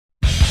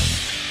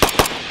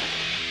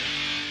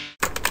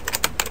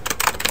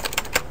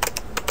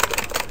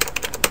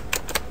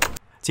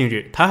近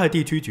日，台海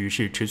地区局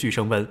势持续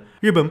升温，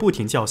日本不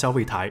停叫嚣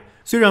卫台。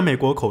虽然美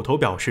国口头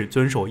表示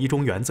遵守一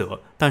中原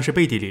则，但是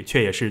背地里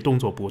却也是动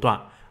作不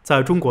断，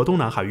在中国东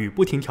南海域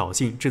不停挑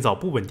衅，制造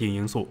不稳定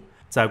因素。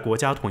在国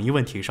家统一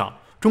问题上，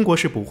中国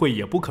是不会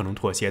也不可能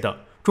妥协的。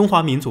中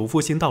华民族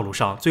复兴道路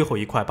上最后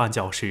一块绊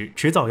脚石，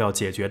迟早要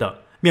解决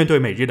的。面对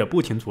美日的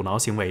不停阻挠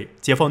行为，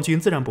解放军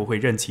自然不会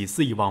任其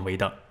肆意妄为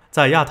的。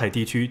在亚太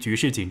地区局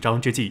势紧张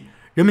之际，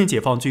人民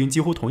解放军几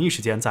乎同一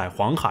时间在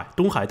黄海、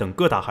东海等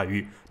各大海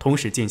域同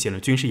时进行了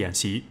军事演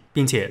习，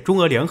并且中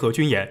俄联合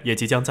军演也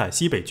即将在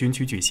西北军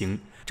区举行。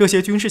这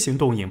些军事行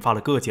动引发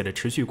了各界的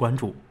持续关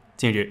注。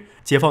近日，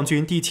解放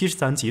军第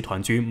73集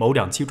团军某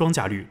两栖装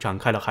甲旅展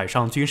开了海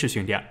上军事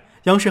训练，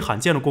央视罕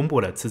见地公布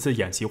了此次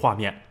演习画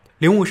面。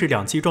零五式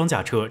两栖装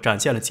甲车展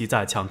现了其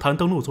在抢滩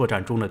登陆作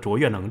战中的卓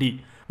越能力，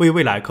为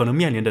未来可能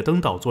面临的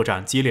登岛作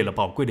战积累了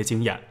宝贵的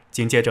经验。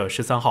紧接着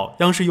13号，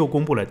央视又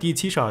公布了第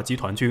72集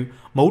团军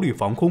某旅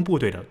防空部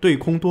队的对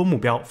空多目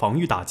标防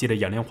御打击的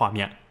演练画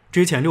面。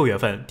之前6月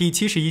份，第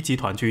71集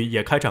团军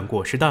也开展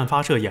过实弹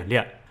发射演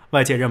练。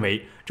外界认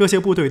为，这些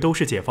部队都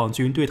是解放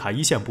军对台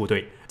一线部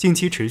队，近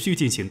期持续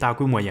进行大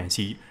规模演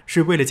习，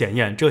是为了检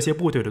验这些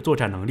部队的作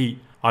战能力。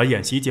而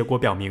演习结果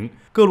表明，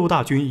各路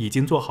大军已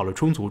经做好了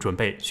充足准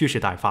备，蓄势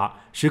待发，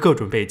时刻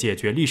准备解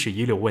决历史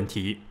遗留问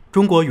题。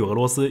中国与俄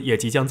罗斯也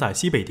即将在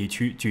西北地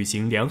区举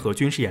行联合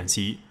军事演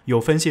习。有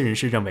分析人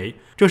士认为，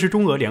这是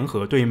中俄联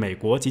合对美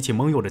国及其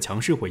盟友的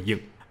强势回应。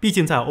毕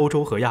竟在欧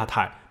洲和亚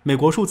太，美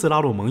国数次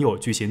拉拢盟友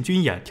举行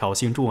军演，挑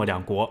衅中俄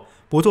两国，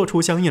不做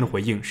出相应的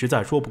回应，实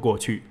在说不过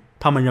去。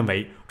他们认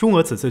为，中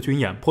俄此次军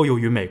演颇有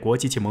与美国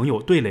及其盟友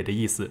对垒的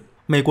意思。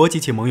美国及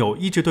其盟友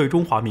一直对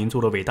中华民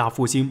族的伟大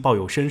复兴抱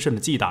有深深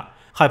的忌惮，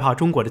害怕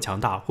中国的强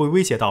大会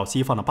威胁到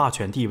西方的霸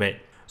权地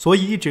位，所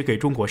以一直给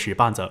中国使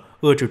绊子，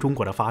遏制中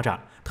国的发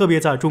展。特别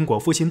在中国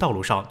复兴道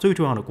路上最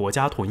重要的国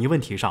家统一问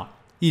题上，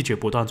一直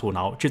不断阻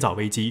挠，制造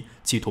危机，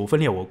企图分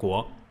裂我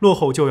国。落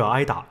后就要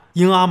挨打，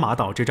英阿马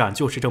岛之战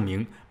就是证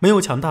明，没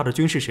有强大的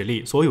军事实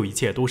力，所有一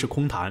切都是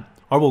空谈。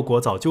而我国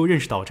早就认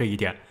识到这一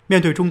点，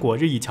面对中国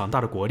日益强大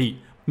的国力，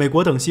美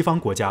国等西方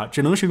国家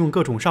只能是用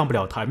各种上不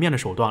了台面的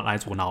手段来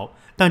阻挠，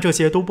但这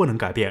些都不能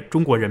改变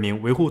中国人民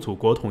维护祖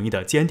国统一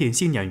的坚定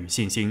信念与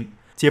信心。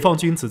解放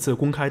军此次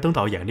公开登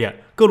岛演练，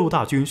各路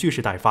大军蓄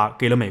势待发，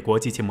给了美国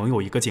及其盟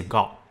友一个警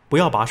告：不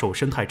要把手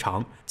伸太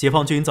长，解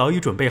放军早已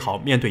准备好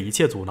面对一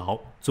切阻挠，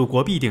祖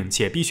国必定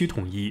且必须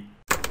统一。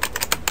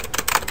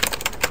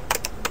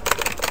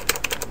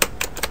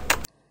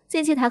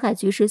近期台海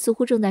局势似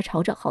乎正在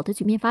朝着好的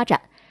局面发展，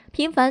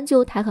频繁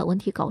就台海问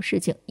题搞事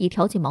情，以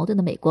调解矛盾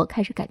的美国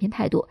开始改变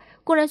态度，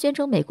公然宣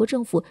称美国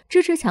政府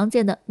支持强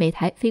健的美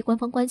台非官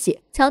方关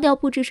系，强调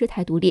不支持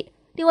台独立。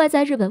另外，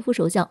在日本副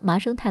首相麻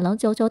生太郎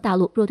叫嚣大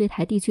陆若对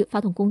台地区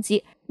发动攻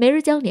击，美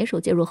日将联手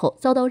介入后，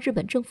遭到日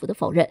本政府的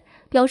否认，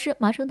表示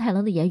麻生太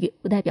郎的言语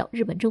不代表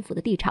日本政府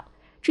的立场。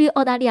至于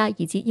澳大利亚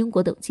以及英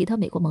国等其他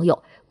美国盟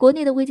友，国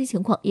内的危机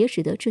情况也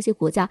使得这些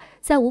国家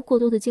再无过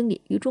多的精力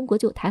与中国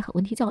就台海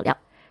问题较量。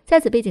在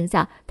此背景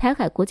下，台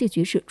海国际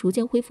局势逐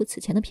渐恢复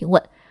此前的平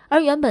稳，而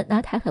原本拿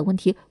台海问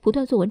题不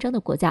断做文章的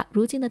国家，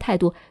如今的态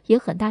度也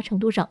很大程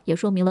度上也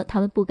说明了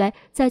他们不该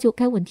再就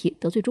该问题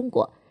得罪中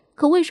国。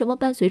可为什么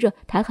伴随着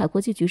台海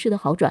国际局势的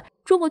好转，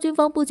中国军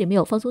方不仅没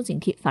有放松警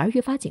惕，反而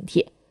越发警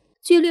惕？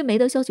据绿媒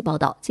的消息报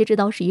道，截止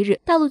到11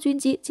日，大陆军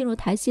机进入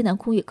台西南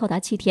空域高达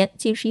7天，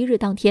仅11日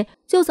当天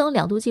就曾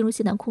2度进入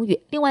西南空域。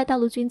另外，大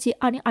陆军机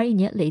2021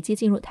年累计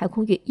进入台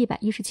空域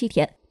117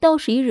天，到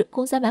11日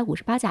共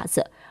358架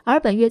次，而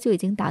本月就已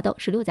经达到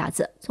16架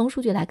次。从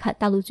数据来看，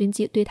大陆军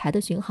机对台的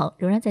巡航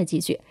仍然在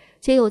继续，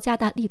且有加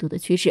大力度的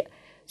趋势。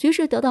局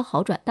势得到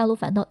好转，大陆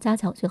反倒加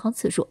强巡航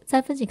次数。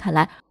在分析看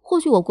来，或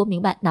许我国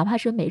明白，哪怕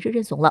是美日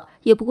认怂了，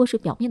也不过是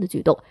表面的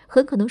举动，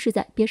很可能是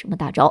在憋什么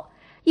大招。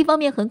一方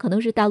面很可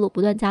能是大陆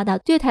不断加大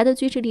对台的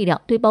军事力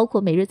量，对包括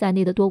美日在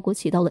内的多国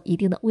起到了一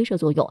定的威慑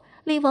作用；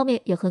另一方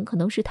面也很可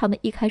能是他们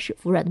一开始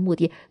服软的目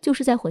的就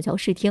是在混淆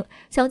视听，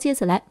想借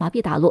此来麻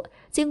痹大陆。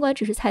尽管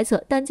只是猜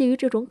测，但鉴于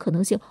这种可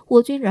能性，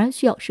我军仍然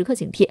需要时刻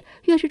警惕，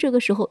越是这个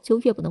时候就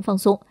越不能放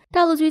松。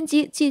大陆军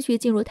机继续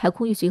进入台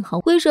空域巡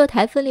航，威慑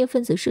台分裂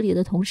分子势力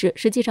的同时，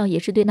实际上也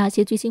是对那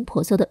些居心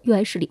叵测的域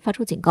外势力发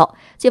出警告。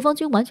解放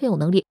军完全有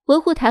能力维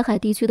护台海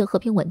地区的和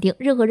平稳定，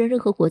任何人任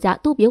何国家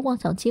都别妄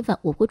想侵犯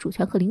我国主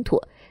权和领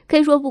土。可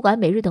以说，不管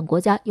美日等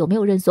国家有没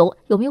有认怂，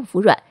有没有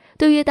服软，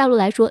对于大陆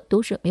来说都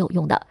是没有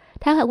用的。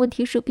台海问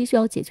题是必须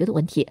要解决的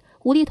问题，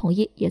武力统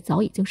一也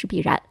早已经是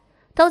必然。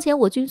当前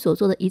我军所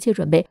做的一切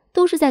准备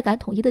都是在赶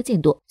统一的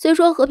进度，虽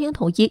说和平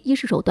统一一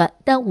是手段，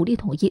但武力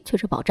统一却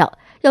是保障。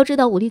要知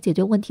道，武力解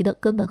决问题的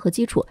根本和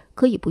基础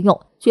可以不用，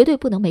绝对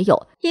不能没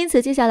有。因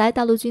此，接下来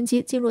大陆军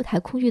机进入台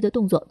空域的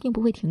动作并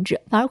不会停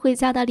止，反而会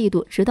加大力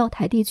度，直到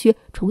台地区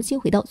重新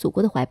回到祖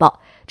国的怀抱。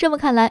这么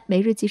看来，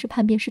美日及时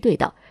叛变是对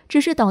的，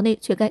只是岛内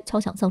却该敲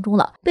响丧钟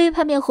了。被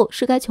叛变后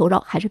是该求饶，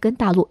还是跟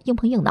大陆硬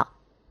碰硬呢？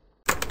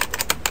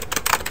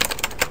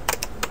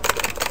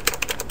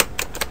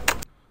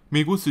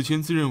美国此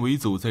前自认为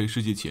走在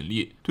世界前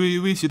列，对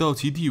威胁到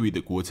其地位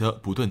的国家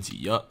不断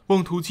挤压，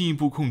妄图进一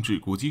步控制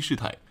国际事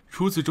态。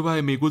除此之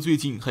外，美国最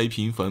近还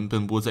频繁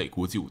奔波在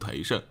国际舞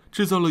台上，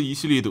制造了一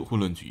系列的混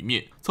乱局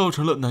面，造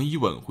成了难以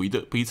挽回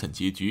的悲惨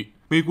结局。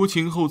美国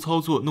前后操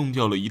作弄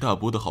掉了一大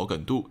波的好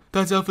感度，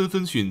大家纷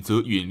纷选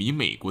择远离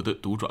美国的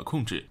毒爪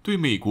控制，对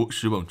美国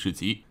失望至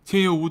极。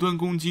前有无端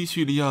攻击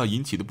叙利亚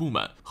引起的不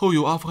满，后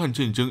有阿富汗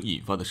战争引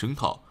发的声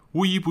讨，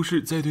无疑不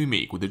是在对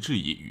美国的质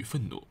疑与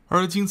愤怒。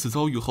而经此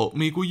遭遇后，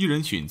美国依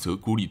然选择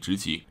孤立执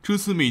行。这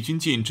次美军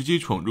舰直接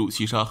闯入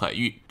西沙海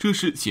域，这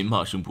是嫌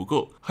骂声不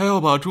够，还要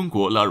把中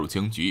国拉入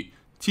僵局，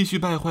继续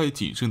败坏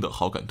仅剩的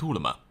好感度了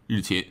吗？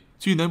日前，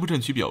据南部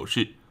战区表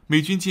示，美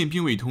军舰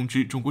并未通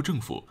知中国政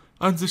府，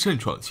暗自擅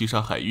闯西沙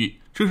海域，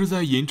这是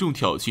在严重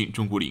挑衅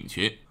中国领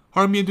权。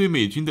而面对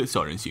美军的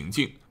小人行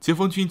径，解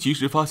放军及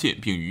时发现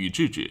并予以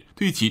制止，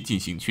对其进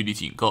行驱离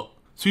警告。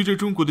随着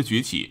中国的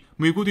崛起，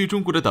美国对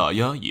中国的打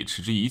压也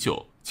持之以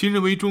久。其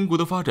认为中国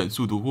的发展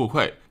速度过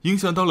快，影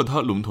响到了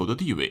他龙头的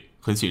地位。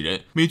很显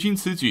然，美军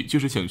此举就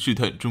是想试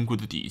探中国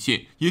的底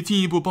线，也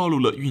进一步暴露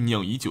了酝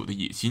酿已久的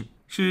野心。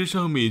事实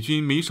上，美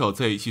军没少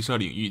在西沙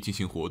领域进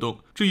行活动，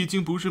这已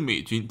经不是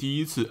美军第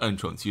一次暗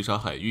闯西沙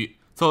海域。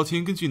早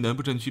前根据南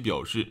部战区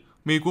表示，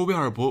美国威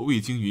尔伯未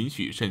经允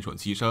许擅闯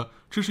西沙，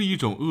这是一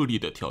种恶劣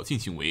的挑衅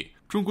行为。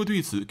中国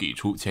对此给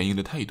出强硬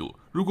的态度。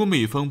如果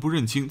美方不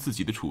认清自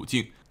己的处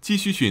境，继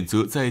续选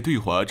择在对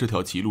华这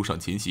条歧路上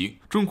前行，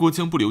中国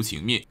将不留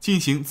情面，进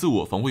行自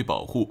我防卫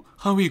保护，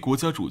捍卫国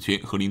家主权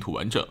和领土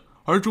完整。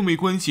而中美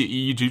关系也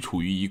一直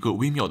处于一个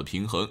微妙的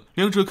平衡，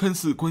两者看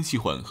似关系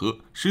缓和，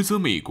实则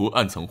美国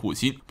暗藏祸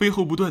心，背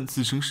后不断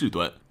滋生事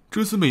端。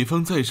这次美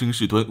方再生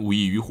事端，无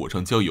异于火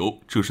上浇油，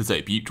这是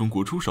在逼中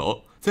国出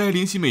手。再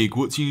联系美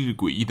国近日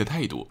诡异的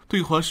态度，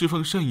对华释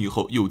放善意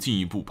后又进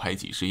一步排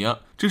挤施压，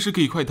这是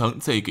给快糖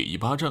再给一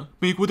巴掌。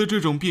美国的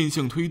这种变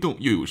相推动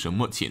又有什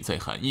么潜在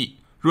含义？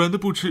软的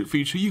不吃，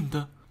非吃硬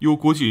的。有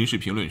国际人士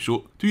评论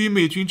说，对于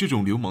美军这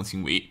种流氓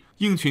行为，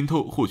硬拳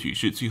头或许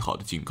是最好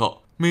的警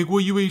告。美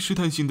国一味试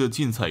探性的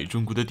践踩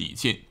中国的底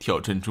线，挑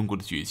战中国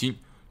的决心，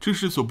这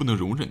是所不能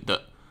容忍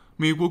的。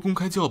美国公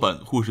开叫板，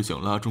或是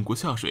想拉中国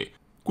下水。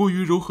过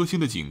于柔和性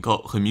的警告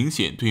很明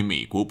显对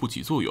美国不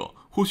起作用，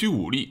或许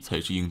武力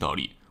才是硬道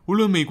理。无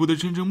论美国的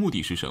真正目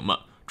的是什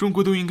么，中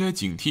国都应该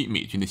警惕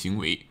美军的行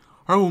为。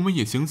而我们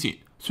也相信，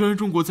虽然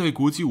中国在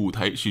国际舞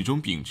台始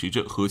终秉持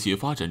着和谐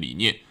发展理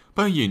念，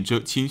扮演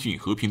着谦逊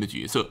和平的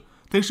角色，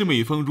但是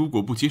美方如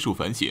果不接受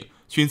反省，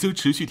选择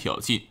持续挑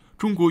衅，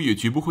中国也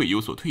绝不会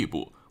有所退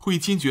步，会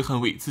坚决捍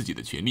卫自己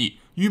的权利，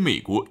与美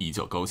国一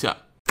较高下。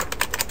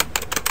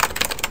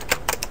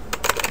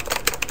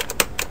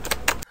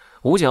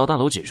五角大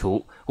楼指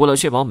出，为了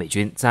确保美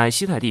军在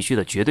西太地区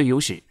的绝对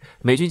优势，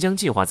美军将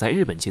计划在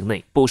日本境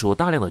内部署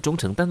大量的中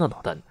程弹道导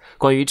弹。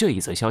关于这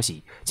一则消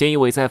息，菅义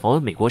伟在访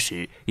问美国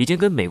时已经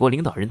跟美国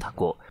领导人谈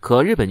过，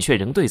可日本却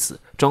仍对此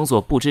装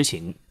作不知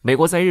情。美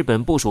国在日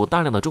本部署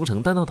大量的中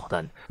程弹道导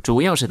弹，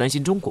主要是担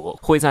心中国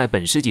会在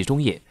本世纪中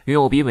叶拥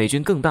有比美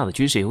军更大的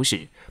军事优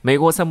势。美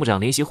国参谋长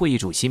联席会议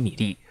主席米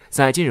利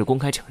在近日公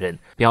开承认，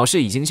表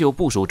示已经就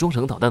部署中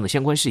程导弹的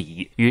相关事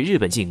宜与日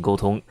本进行沟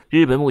通，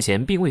日本目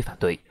前并未反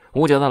对。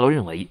五角大楼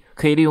认为，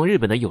可以利用日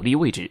本的有利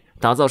位置，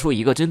打造出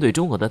一个针对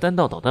中俄的弹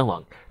道导弹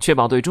网，确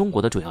保对中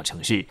国的主要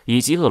城市以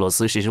及俄罗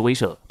斯实施威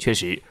慑。确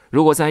实，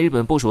如果在日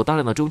本部署大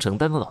量的中程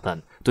弹道导弹，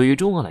对于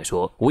中俄来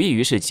说，无异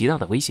于是极大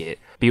的威胁。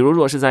比如，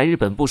若是在日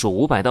本部署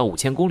500到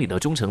5000公里的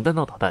中程弹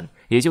道导弹，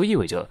也就意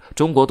味着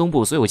中国东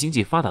部所有经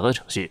济发达的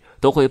城市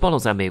都会暴露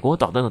在美国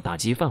导弹的打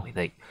击范围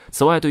内。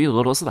此外，对于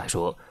俄罗斯来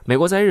说，美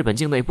国在日本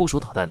境内部署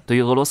导弹，对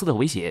于俄罗斯的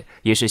威胁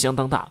也是相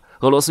当大。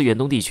俄罗斯远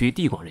东地区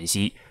地广人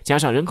稀，加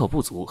上人口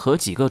不足和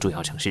几个主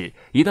要城市，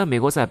一旦美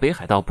国在北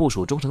海道部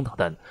署中程导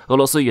弹，俄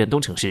罗斯远东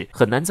城市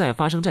很难在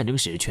发生战争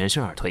时全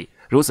身而退。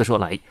如此说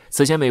来，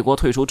此前美国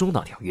退出中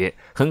导条约，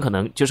很可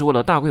能就是为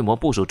了大规模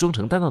部署中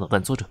程弹道导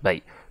弹做准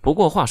备。不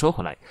过话说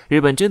回来，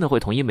日本真的会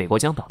同意美国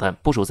将导弹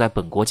部署在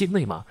本国境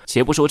内吗？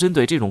且不说针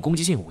对这种攻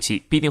击性武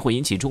器必定会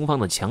引起中方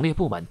的强烈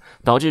不满，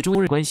导致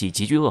中日关系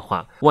急剧恶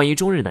化。万一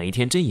中日哪一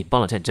天真引爆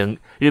了战争，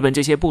日本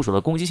这些部署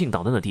了攻击性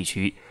导弹的地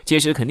区，届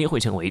时肯定会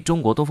成为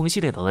中国东风系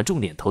列导弹重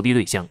点投递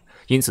对象。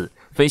因此，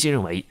分析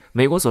认为，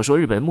美国所说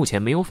日本目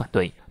前没有反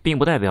对，并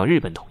不代表日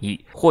本同意。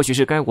或许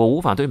是该国无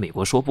法对美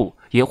国说不，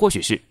也或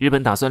许是日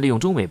本打算利用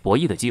中美博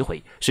弈的机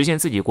会，实现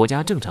自己国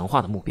家正常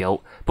化的目标。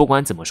不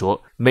管怎么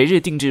说，美日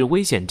定制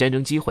危险战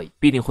争机会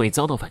必定会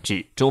遭到反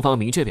制。中方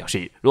明确表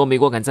示，若美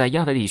国敢在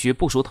亚太地区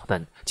部署导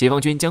弹，解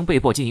放军将被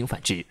迫进行反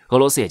制。俄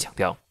罗斯也强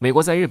调，美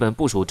国在日本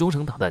部署中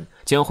程导弹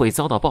将会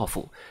遭到报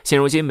复。现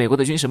如今，美国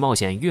的军事冒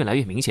险越来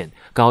越明显，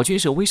搞军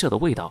事威慑的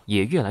味道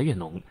也越来越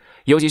浓。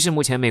尤其是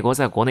目前美国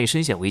在国内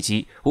深陷危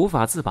机，无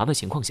法自拔的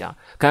情况下，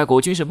该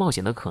国军事冒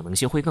险的可能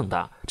性会更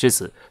大。至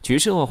此，局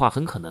势恶化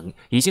很可能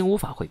已经无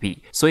法回避。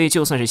所以，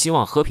就算是希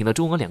望和平的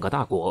中俄两个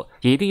大国，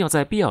也一定要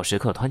在必要时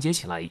刻团结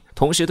起来，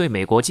同时对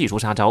美国祭出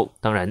杀招。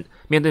当然，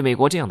面对美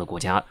国这样的国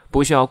家，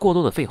不需要过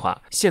多的废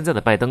话。现在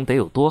的拜登得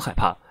有多害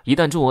怕？一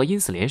旦中俄因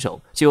此联手，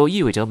就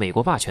意味着美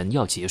国霸权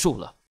要结束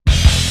了。